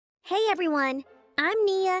Hey everyone, I'm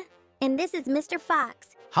Nia, and this is Mr.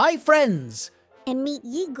 Fox. Hi, friends! And meet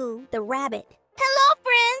Yigu, the rabbit. Hello,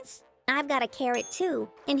 friends! I've got a carrot too,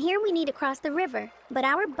 and here we need to cross the river, but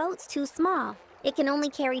our boat's too small. It can only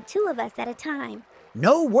carry 2 of us at a time.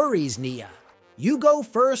 No worries, Nia. You go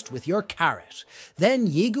first with your carrot. Then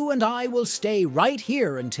Yigu and I will stay right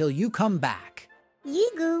here until you come back.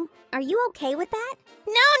 Yigu, are you okay with that?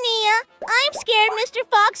 No, Nia. I'm scared Mr.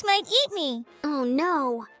 Fox might eat me. Oh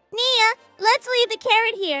no. Nia, let's leave the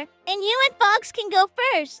carrot here, and you and Fox can go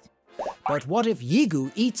first. But what if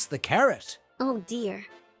Yigu eats the carrot? Oh dear.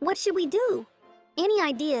 What should we do? Any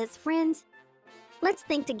ideas, friends? Let's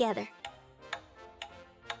think together.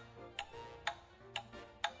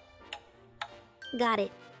 Got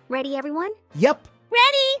it. Ready, everyone? Yep.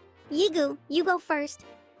 Ready? Yigu, you go first.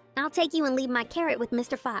 I'll take you and leave my carrot with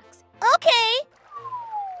Mr. Fox. Okay.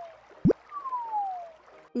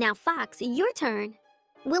 Now, Fox, your turn.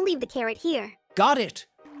 We'll leave the carrot here. Got it.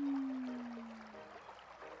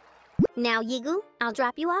 Now, Yigu, I'll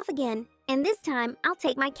drop you off again. And this time, I'll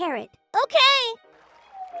take my carrot. Okay.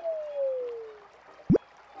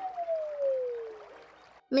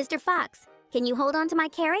 Mr. Fox, can you hold on to my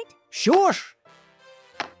carrot? Sure.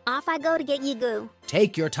 Off I go to get Yigu.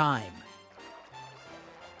 Take your time.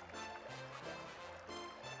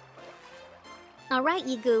 All right,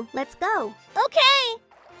 Yigu, let's go. Okay.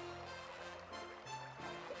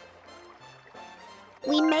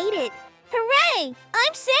 We made it. Hooray!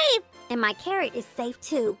 I'm safe. And my carrot is safe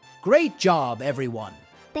too. Great job, everyone.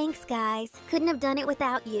 Thanks, guys. Couldn't have done it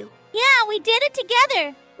without you. Yeah, we did it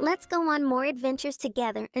together. Let's go on more adventures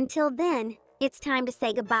together. Until then, it's time to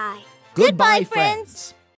say goodbye. Goodbye, friends.